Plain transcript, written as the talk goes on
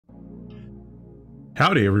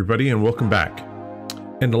Howdy everybody and welcome back.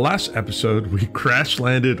 In the last episode we crash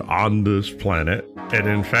landed on this planet, and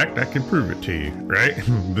in fact I can prove it to you, right?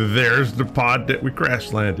 There's the pod that we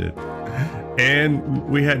crash landed, and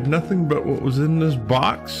we had nothing but what was in this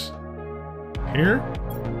box here,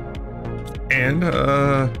 and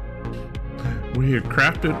we have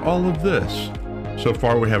crafted all of this. So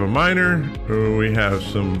far we have a miner, we have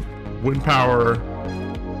some wind power,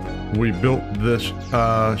 we built this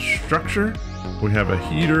structure, we have a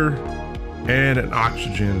heater and an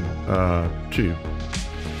oxygen tube.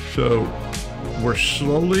 So we're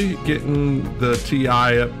slowly getting the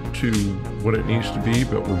TI up to what it needs to be,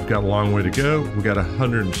 but we've got a long way to go. We got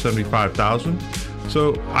 175,000.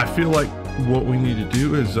 So I feel like what we need to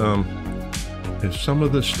do is if some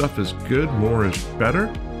of this stuff is good, more is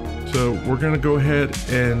better. So we're gonna go ahead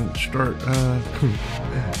and start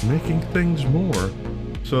making things more.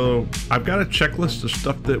 So I've got a checklist of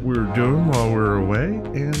stuff that we were doing while we were away,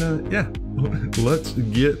 and yeah, let's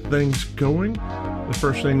get things going. The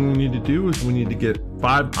first thing we need to do is we need to get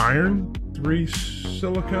 5 iron, 3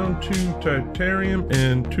 silicone, 2 titanium,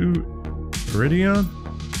 and 2 iridium.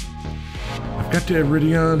 I've got the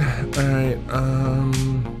iridium. All right,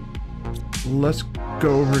 let's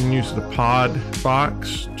go over and use the pod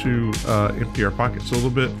box to empty our pockets a little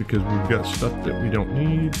bit, because we've got stuff that we don't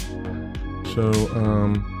need. So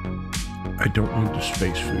I don't need the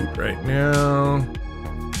space food right now.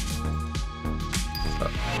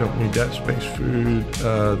 Don't need that space food.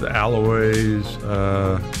 The alloys,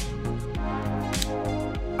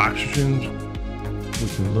 oxygen we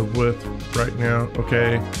can live with right now.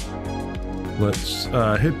 Okay, let's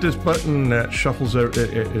hit this button that shuffles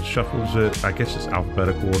it shuffles it. I guess it's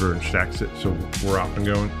alphabetical order and stacks it, so we're off and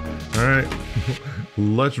going. All right.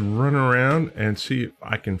 Let's run around and see if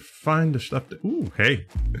I can find the stuff that, ooh, hey.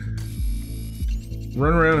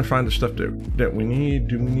 Run around and find the stuff that we need.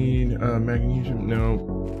 Do we need magnesium? No.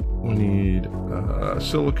 We need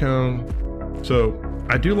silicone. So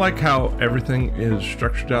I do like how everything is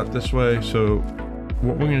structured out this way. So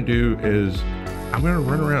what we're gonna do is I'm gonna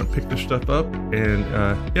run around and pick this stuff up, and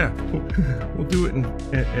yeah, we'll do it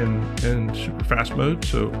in super fast mode.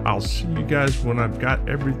 So I'll see you guys when I've got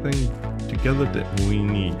everything together that we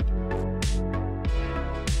need.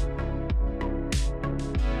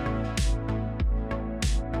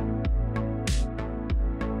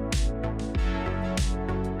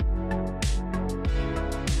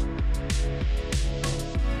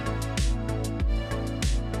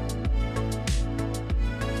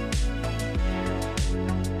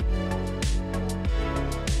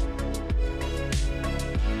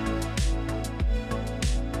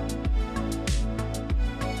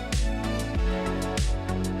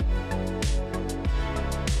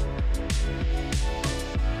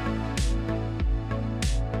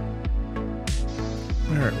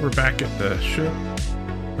 All right, we're back at the ship.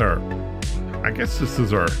 Or, I guess this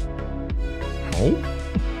is our home?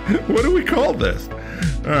 What do we call this?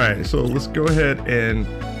 All right, so let's go ahead, and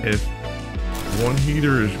if 1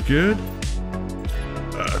 heater is good,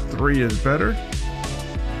 3 is better.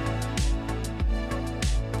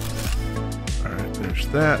 All right, there's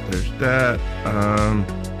that.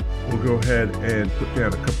 We'll go ahead and put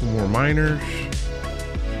down a couple more miners.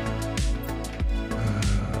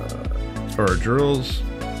 Or drills.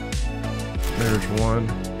 There's 1.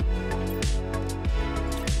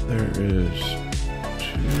 There is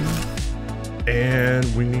 2. And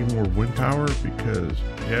we need more wind power, because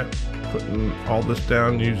yeah, putting all this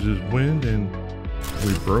down uses wind, and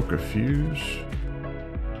we broke a fuse.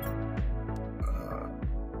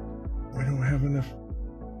 We don't have enough.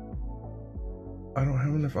 I don't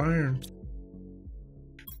have enough iron.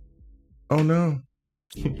 Oh no.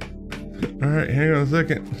 All right, hang on a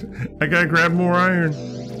second. I gotta grab more iron.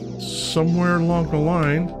 Somewhere along the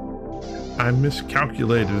line, I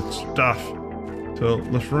miscalculated stuff. So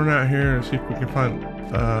let's run out here and see if we can find,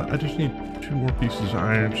 I just need 2 more pieces of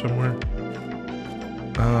iron somewhere.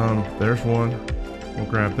 There's 1. We'll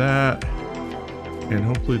grab that. And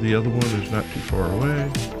hopefully the other one is not too far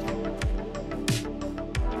away.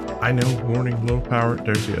 I know, warning, low power.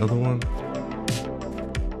 There's the other one.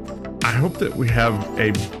 I hope that we have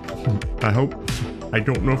I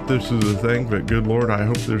don't know if this is a thing, but good Lord, I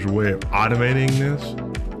hope there's a way of automating this,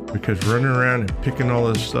 because running around and picking all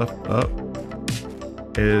this stuff up,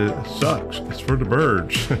 it sucks. It's for the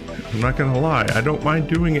birds. I'm not gonna lie. I don't mind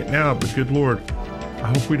doing it now, but good Lord,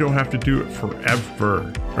 I hope we don't have to do it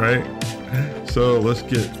forever, right? So let's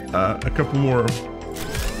get a couple more.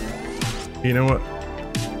 You know what?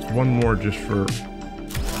 1 more just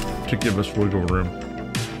to give us wiggle room.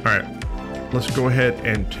 All right. Let's go ahead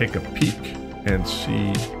and take a peek and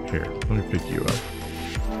see here. Let me pick you up.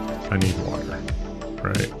 I need water,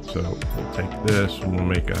 right? So we'll take this and we'll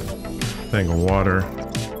make a thing of water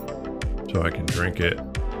so I can drink it.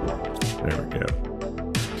 There we go.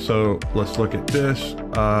 So let's look at this.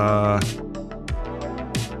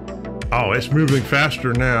 Oh, it's moving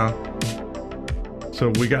faster now. So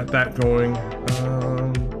we got that going.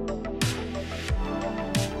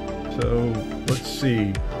 So let's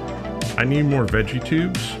see. I need more veggie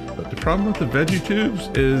tubes, but the problem with the veggie tubes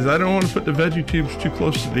is I don't want to put the veggie tubes too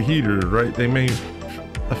close to the heater, right? They may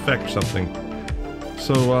affect something.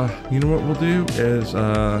 So you know what we'll do is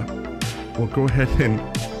we'll go ahead and,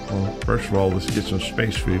 well, first of all, let's get some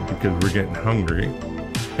space food because we're getting hungry.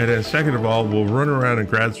 And then second of all, we'll run around and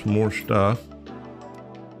grab some more stuff.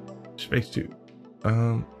 Space tube.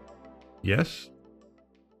 Yes.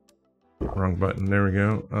 Wrong button. There we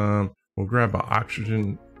go. We'll grab an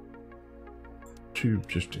oxygen tube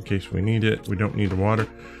just in case we need it. We don't need the water.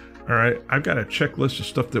 All right. I've got a checklist of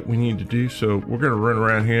stuff that we need to do. So we're going to run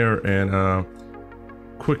around here and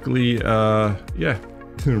quickly, yeah,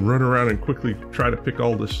 run around and quickly try to pick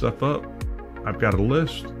all this stuff up. I've got a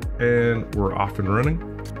list and we're off and running.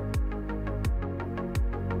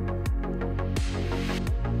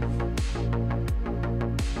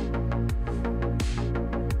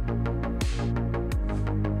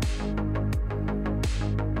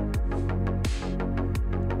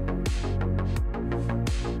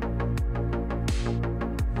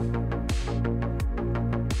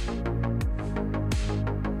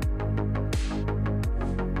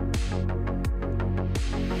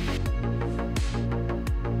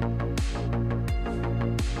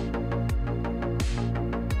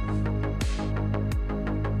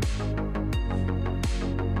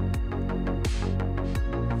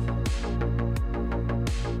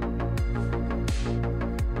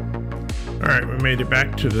 All right, we made it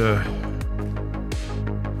back to the,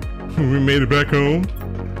 we made it back home.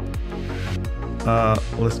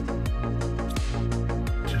 Let's,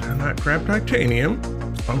 did I not grab titanium?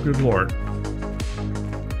 Oh, good Lord.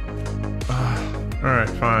 All right,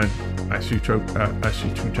 fine. I see two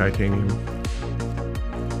titanium.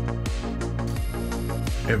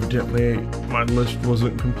 Evidently, my list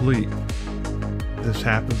wasn't complete. This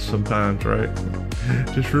happens sometimes, right?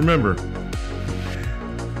 Just remember,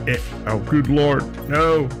 if, oh good Lord,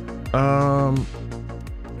 no.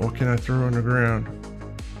 What can I throw on the ground?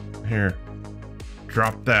 Here,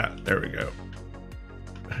 drop that. There we go.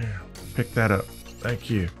 Here, pick that up. Thank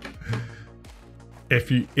you. If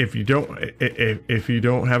you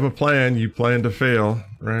don't have a plan, you plan to fail,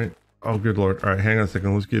 right? Oh good Lord. All right, hang on a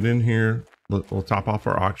second. Let's get in here. We'll top off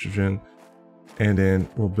our oxygen, and then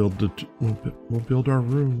we'll build we'll build our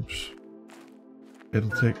rooms. It'll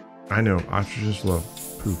take. I know oxygen's low.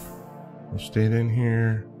 Poof. We'll stay in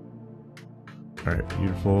here. All right,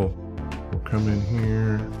 beautiful. We'll come in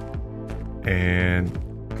here, and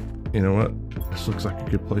you know what? This looks like a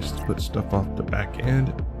good place to put stuff off the back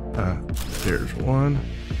end. There's one,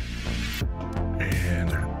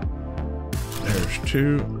 and there's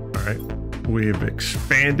two. All right, we have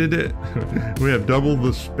expanded it. We have doubled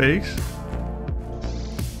the space.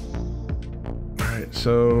 All right,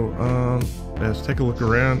 so let's take a look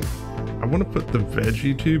around. I want to put the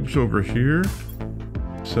veggie tubes over here.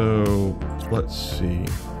 So let's see.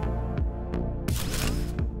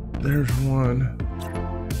 There's one.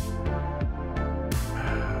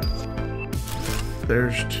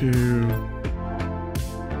 There's two.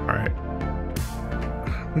 All right.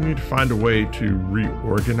 We need to find a way to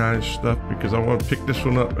reorganize stuff because I want to pick this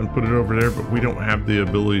one up and put it over there, but we don't have the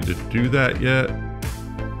ability to do that yet.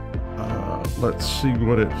 Let's see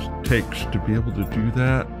what it takes to be able to do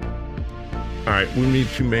that. All right, we need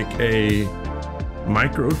to make a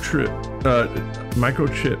microchip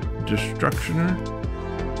destructioner,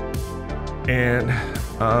 and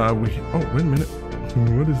oh wait a minute,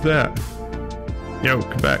 what is that? Yo,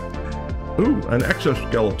 come back. Ooh, an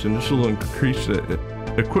exoskeleton. This will increase the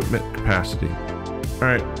equipment capacity. All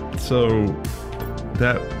right, so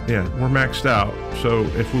that, yeah, we're maxed out. So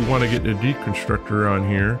if we want to get the deconstructor on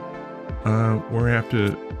here, we're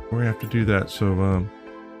gonna have to do that. So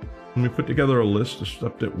let me put together a list of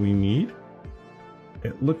stuff that we need.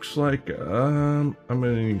 It looks like I'm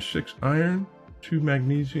gonna need 6 iron, 2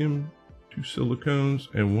 magnesium, 2 silicones,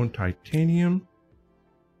 and 1 titanium.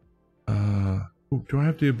 Ooh, do I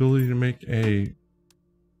have the ability to make a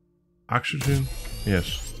oxygen?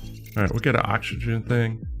 Yes. All right, we got an oxygen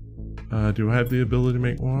thing. Do I have the ability to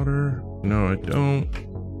make water? No, I don't.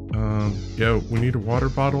 Yo, we need a water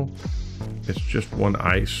bottle. It's just 1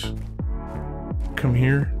 ice. Come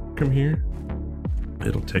here, come here.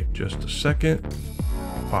 It'll take just a second.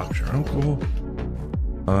 Bob's your uncle.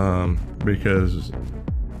 Because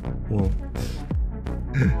Well,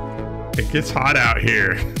 it gets hot out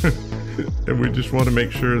here. And we just want to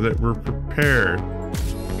make sure that we're prepared.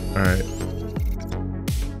 All right.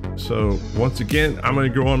 So once again, I'm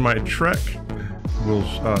going to go on my trek. We'll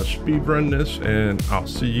speed run this, and I'll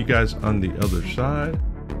see you guys on the other side.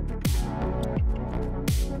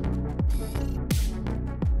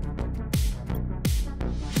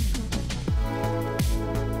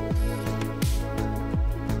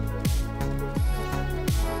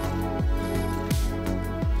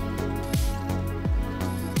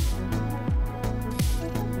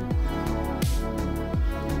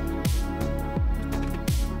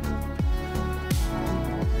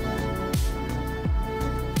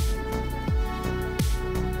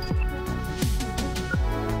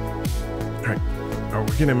 Are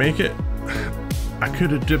we gonna make it? I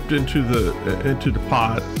could have dipped into the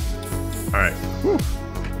pod. All right, whew.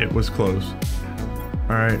 It was close.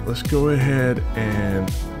 All right, let's go ahead and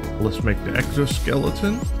let's make the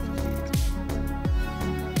exoskeleton,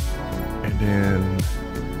 and then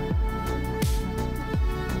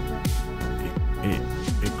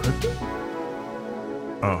equip it.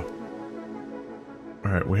 Oh,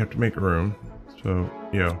 all right. We have to make room. So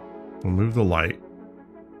yeah, we'll move the light.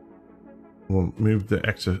 We'll move the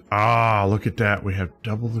exit. Ah, look at that. We have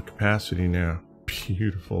double the capacity now.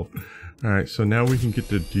 Beautiful. All right, so now we can get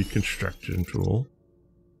the deconstruction tool.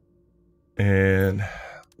 And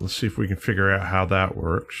let's see if we can figure out how that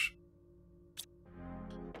works.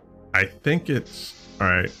 I think it's, all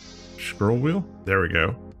right, scroll wheel. There we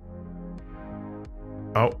go.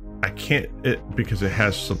 Oh, I can't, because it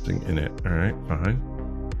has something in it. All right, fine.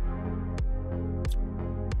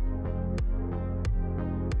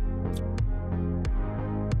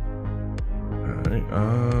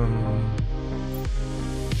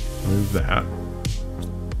 Move that.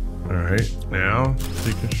 All right, now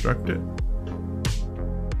deconstruct it.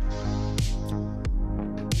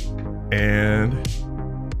 And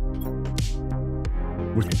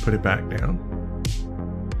we can put it back down.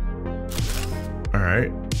 All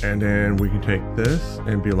right, and then we can take this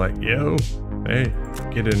and be like, yo, hey,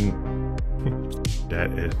 get in.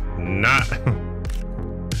 That is not,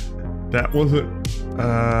 that wasn't,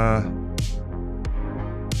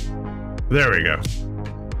 there we go.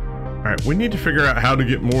 All right, we need to figure out how to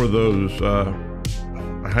get more of those.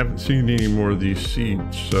 I haven't seen any more of these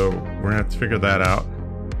seeds, so we're gonna have to figure that out.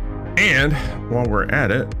 And while we're at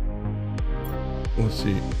it, let's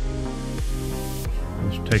see.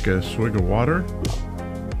 Let's take a swig of water.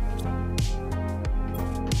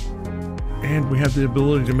 And we have the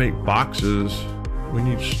ability to make boxes. We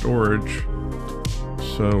need storage.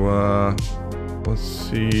 So let's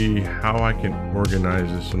see how I can organize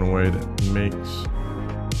this in a way that makes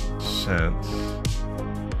sense.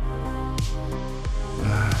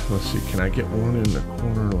 Let's see, can I get one in the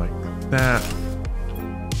corner like that?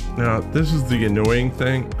 Now, this is the annoying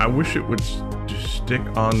thing. I wish it would just stick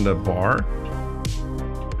on the bar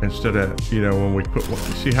instead of, you know, when we put one,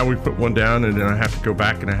 see how we put one down and then I have to go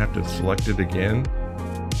back and I have to select it again.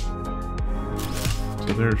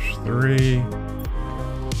 So there's 3.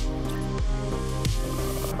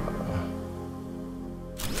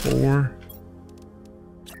 4.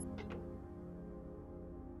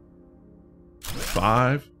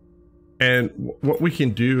 5. And what we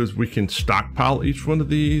can do is we can stockpile each one of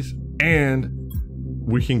these, and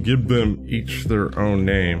we can give them each their own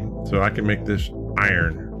name. So I can make this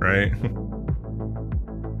iron, right?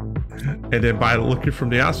 And then by looking from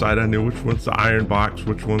the outside, I know which one's the iron box,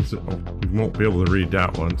 which one's the, oh, we won't be able to read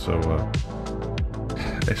that one. So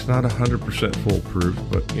it's not 100% foolproof,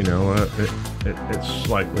 but you know, it's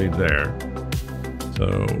slightly there.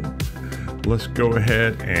 So let's go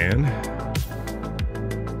ahead and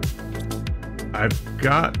I've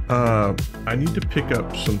got, I need to pick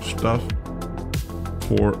up some stuff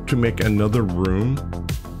to make another room,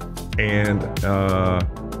 and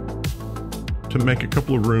to make a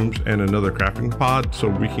couple of rooms and another crafting pod so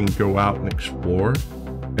we can go out and explore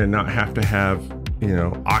and not have to have, you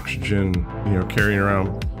know, oxygen, you know, carrying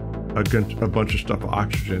around a bunch of stuff of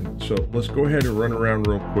oxygen. So let's go ahead and run around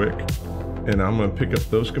real quick, and I'm gonna pick up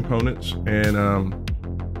those components, and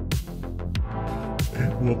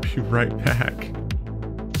we'll be right back.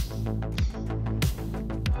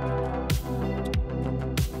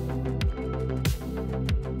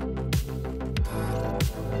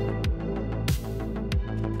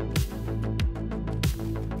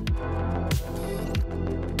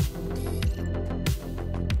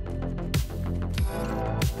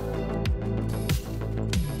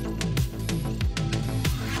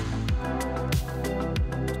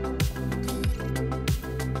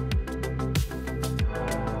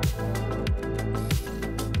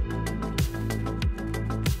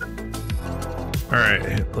 All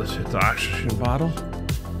right, let's hit the oxygen bottle.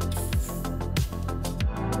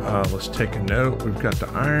 Let's take a note. We've got the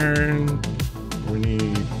iron. We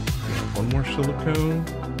need one more silicone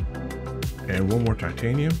and one more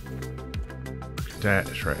titanium. Look at that,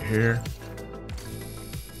 it's right here.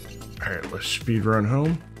 All right, let's speed run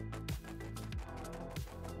home.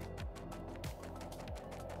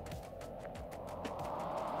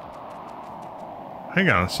 Hang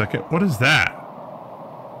on a second, what is that?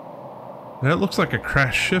 That looks like a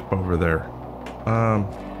crashed ship over there.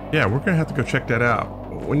 Yeah, we're gonna have to go check that out.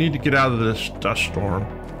 We need to get out of this dust storm.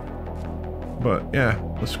 But yeah,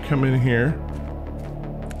 let's come in here.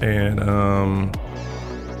 And all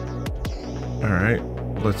right,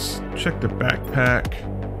 let's check the backpack.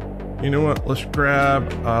 You know what, let's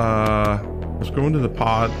grab, let's go into the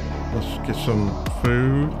pod. Let's get some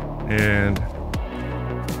food and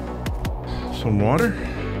some water.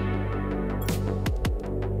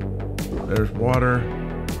 There's water.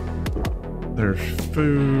 There's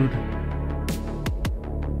food.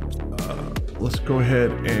 Let's go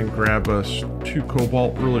ahead and grab us 2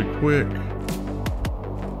 cobalt really quick.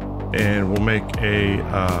 And we'll make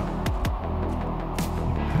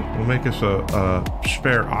us a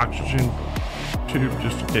spare oxygen tube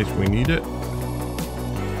just in case we need it.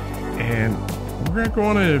 And we're gonna go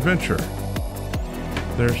on an adventure.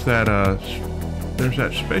 There's that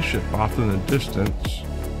spaceship off in the distance.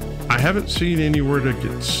 I haven't seen anywhere to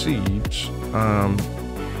get seeds.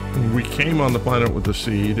 We came on the planet with a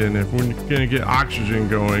seed, and if we're gonna get oxygen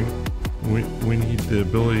going, we need the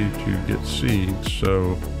ability to get seeds.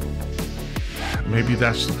 So maybe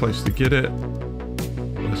that's the place to get it.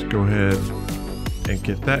 Let's go ahead and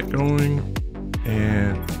get that going.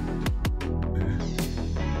 And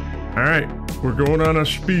all right, we're going on a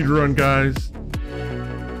speed run, guys.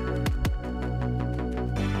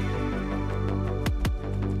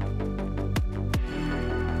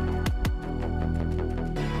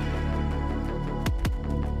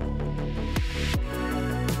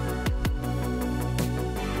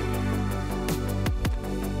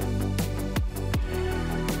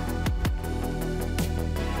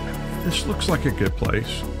 This looks like a good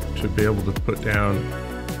place to be able to put down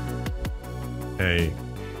a,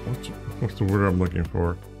 what's the word I'm looking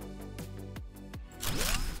for?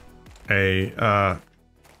 An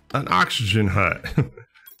oxygen hut,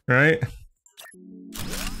 right?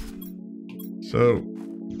 So,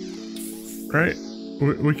 right,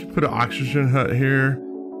 we can put an oxygen hut here,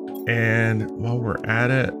 and while we're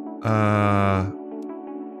at it,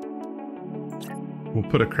 we'll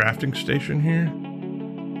put a crafting station here,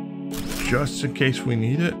 just in case we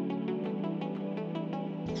need it.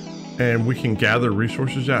 And we can gather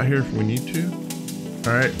resources out here if we need to.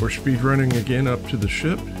 All right, we're speed running again up to the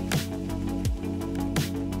ship.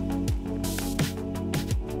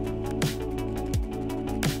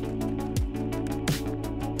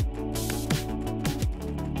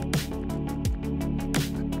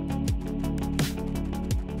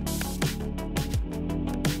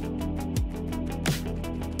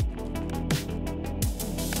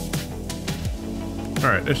 All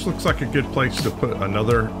right, this looks like a good place to put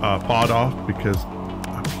another pod off because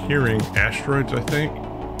I'm hearing asteroids, I think.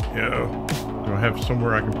 Yeah, do I have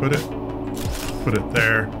somewhere I can put it? Put it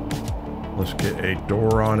there. Let's get a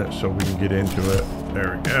door on it so we can get into it.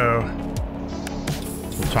 There we go.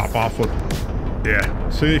 We'll top off with, yeah,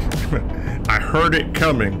 see? I heard it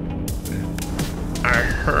coming. I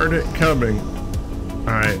heard it coming. All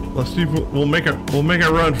right, let's see if we'll make a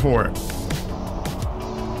run for it.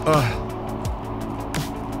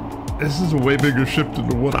 This is a way bigger ship than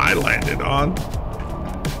the one I landed on.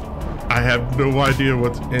 I have no idea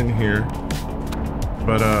what's in here.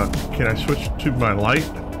 But can I switch to my light?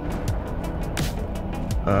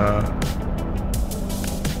 All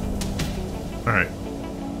right,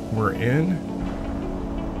 we're in.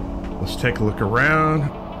 Let's take a look around.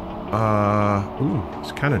 Ooh,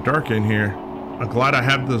 it's kind of dark in here. I'm glad I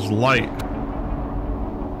have this light.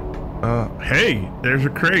 Hey, there's a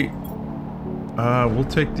crate. We'll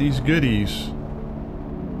take these goodies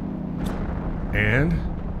and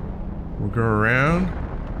we'll go around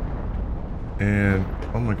and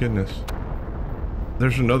oh my goodness,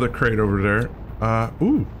 there's another crate over there.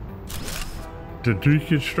 Ooh, the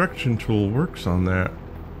deconstruction tool works on that.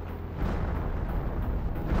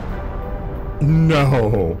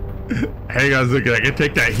 No. Hang on a second, I can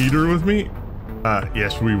take that heater with me?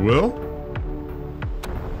 Yes, we will.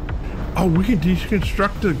 Oh, we can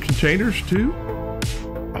deconstruct the containers too?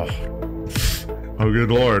 Oh,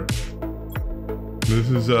 good Lord. This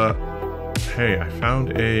is, hey, I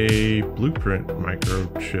found a blueprint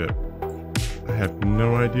microchip. I have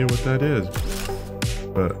no idea what that is.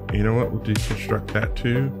 but you know what? We'll deconstruct that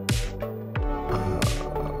too.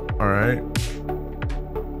 All right.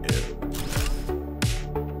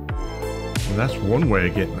 Well, that's one way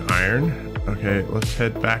of getting iron. Okay, let's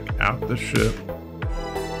head back out the ship.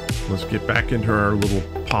 Let's get back into our little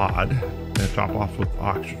pod and top off with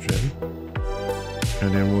oxygen.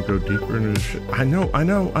 And then we'll go deeper into the ship. I know.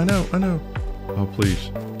 Oh, please,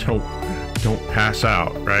 don't pass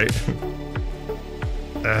out, right?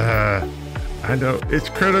 I know, it's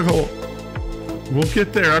critical. We'll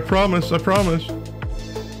get there, I promise.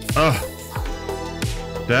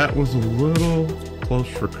 That was a little close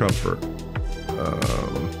for comfort.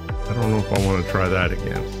 I don't know if I want to try that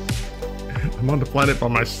again. I'm on the planet by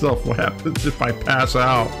myself. What happens if I pass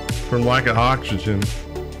out from lack of oxygen?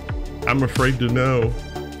 I'm afraid to know.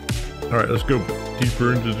 All right, let's go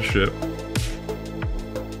deeper into the ship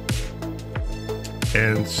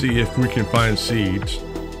and see if we can find seeds.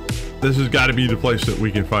 This has got to be the place that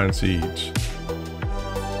we can find seeds.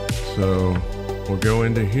 So we'll go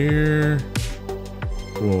into here.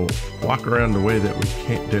 We'll walk around the way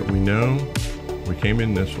that we know. We came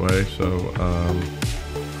in this way, so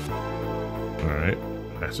all right,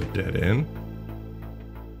 that's a dead end.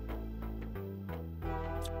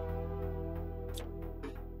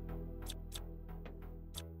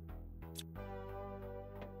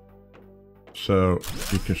 So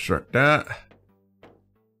deconstruct that.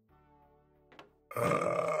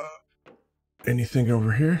 Anything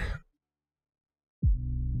over here?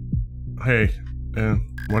 Hey,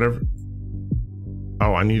 whatever.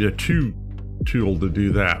 Oh, I need a tool to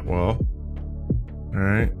do that. Well, all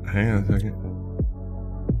right, hang on a second.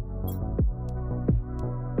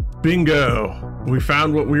 Bingo! We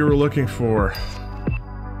found what we were looking for.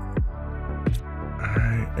 All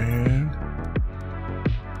right, and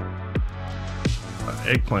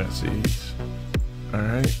eggplant seeds. All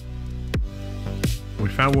right. We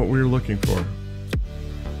found what we were looking for.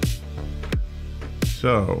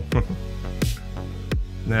 So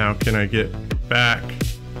now can I get back?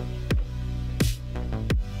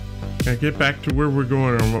 Can I get back to where we're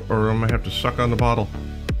going, or I'm gonna have to suck on the bottle?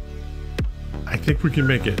 I think we can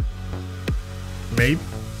make it. Maybe.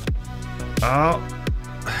 Oh,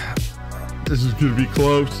 this is gonna be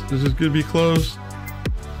close. This is gonna be close.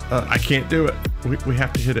 I can't do it. We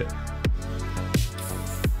have to hit it.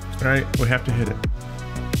 All right, we have to hit it.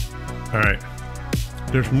 All right,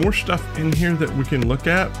 there's more stuff in here that we can look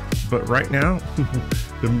at, but right now,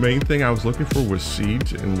 the main thing I was looking for was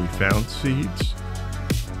seeds, and we found seeds.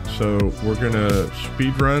 So we're gonna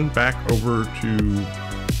speed run back over to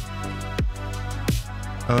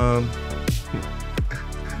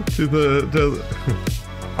the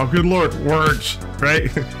oh good Lord, words,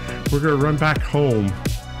 right? We're gonna run back home.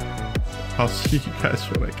 I'll see you guys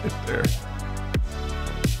when I get there.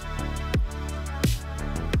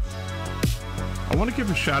 I want to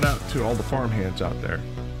give a shout out to all the farmhands out there.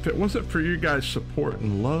 If it wasn't for you guys' support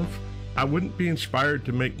and love, I wouldn't be inspired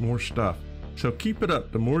to make more stuff. So keep it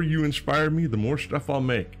up. The more you inspire me, the more stuff I'll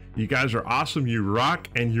make. You guys are awesome, you rock,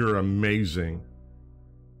 and you're amazing.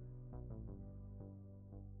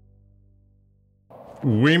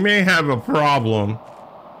 We may have a problem.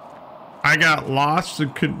 I got lost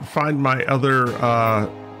and couldn't find my other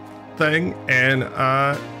thing, and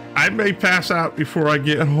I may pass out before I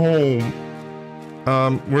get home.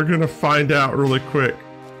 We're gonna find out really quick.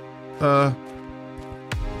 All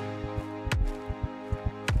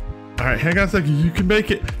right, hang on a second. You can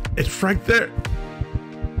make it. It's right there.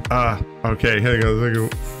 Okay, hang on a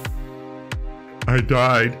second. I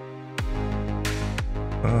died.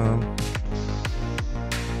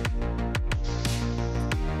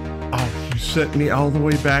 Oh, you sent me all the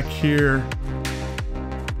way back here.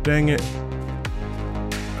 Dang it.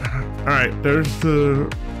 All right, there's the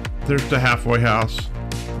halfway house.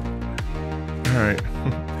 All right.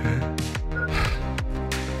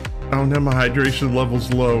 Oh, now my hydration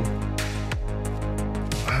level's low.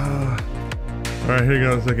 All right, hang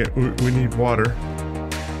on a second. We need water.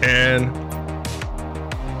 And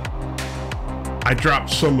I dropped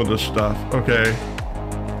some of the stuff. Okay.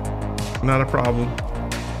 Not a problem.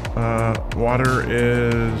 Water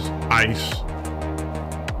is ice.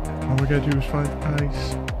 All we gotta do is find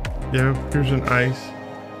ice. Yeah, here's an ice.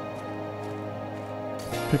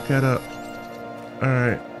 Pick that up. All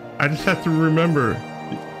right. I just have to remember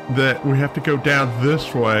that we have to go down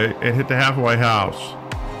this way and hit the halfway house.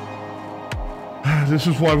 This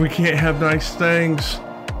is why we can't have nice things.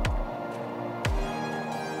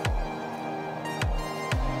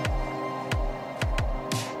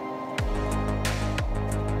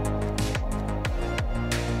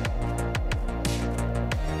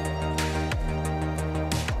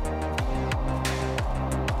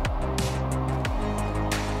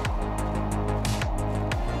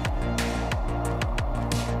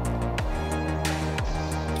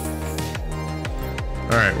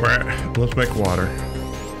 Let's make water.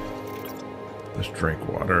 Let's drink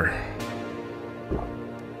water.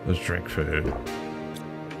 Let's drink food.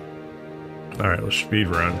 All right, let's speed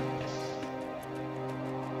run.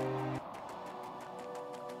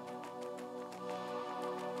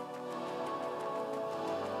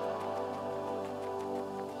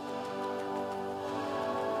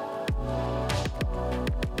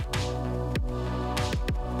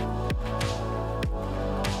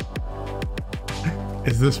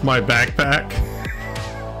 Is this my backpack?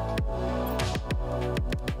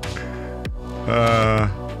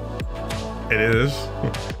 It is.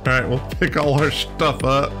 All right, we'll pick all our stuff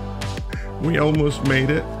up. We almost made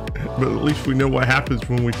it, but at least we know what happens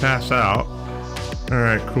when we pass out. All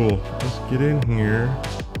right, cool. Let's get in here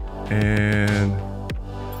and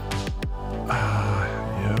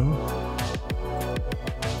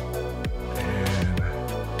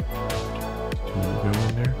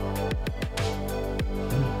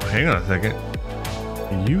hang on a second.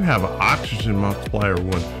 You have an oxygen multiplier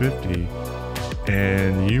 150,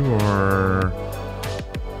 and you're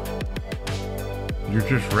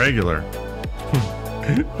just regular.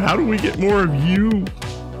 How do we get more of you?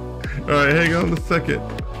 All right, hang on a second.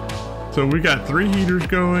 So we got 3 heaters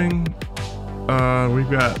going.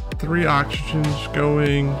 We've got 3 oxygens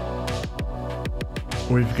going.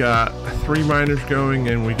 We've got 3 miners going,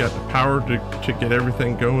 and we got the power to get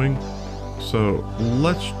everything going. So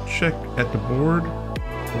let's check at the board.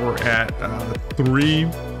 We're at 3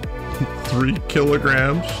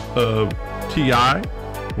 kilograms of TI,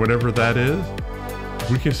 whatever that is.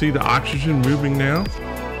 We can see the oxygen moving now.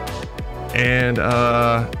 And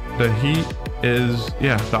the heat is,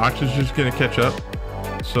 yeah, the oxygen's gonna catch up.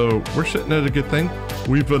 So we're sitting at a good thing.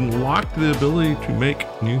 We've unlocked the ability to make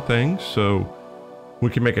new things. So we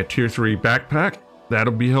can make a tier 3 backpack.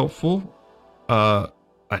 That'll be helpful.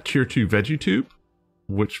 A tier 2 veggie tube,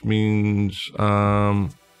 which means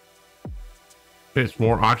it's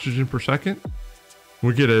more oxygen per second.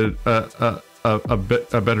 We get a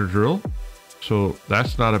better drill, so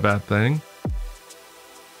that's not a bad thing.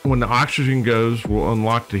 When the oxygen goes, we'll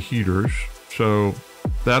unlock the heaters, so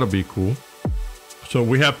that'll be cool. So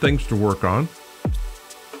we have things to work on.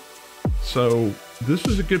 So this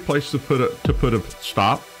is a good place to put a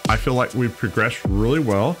stop. I feel like we've progressed really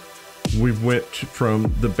well. We went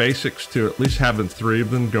from the basics to at least having 3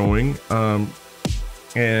 of them going.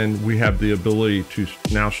 And we have the ability to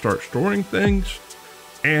now start storing things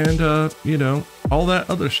and, you know, all that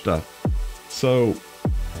other stuff. So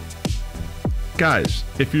guys,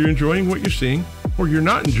 if you're enjoying what you're seeing or you're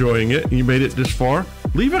not enjoying it and you made it this far,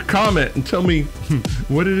 leave a comment and tell me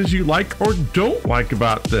what it is you like or don't like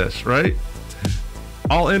about this, right?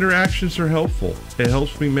 All interactions are helpful. It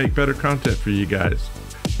helps me make better content for you guys.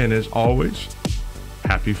 And as always,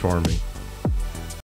 happy farming.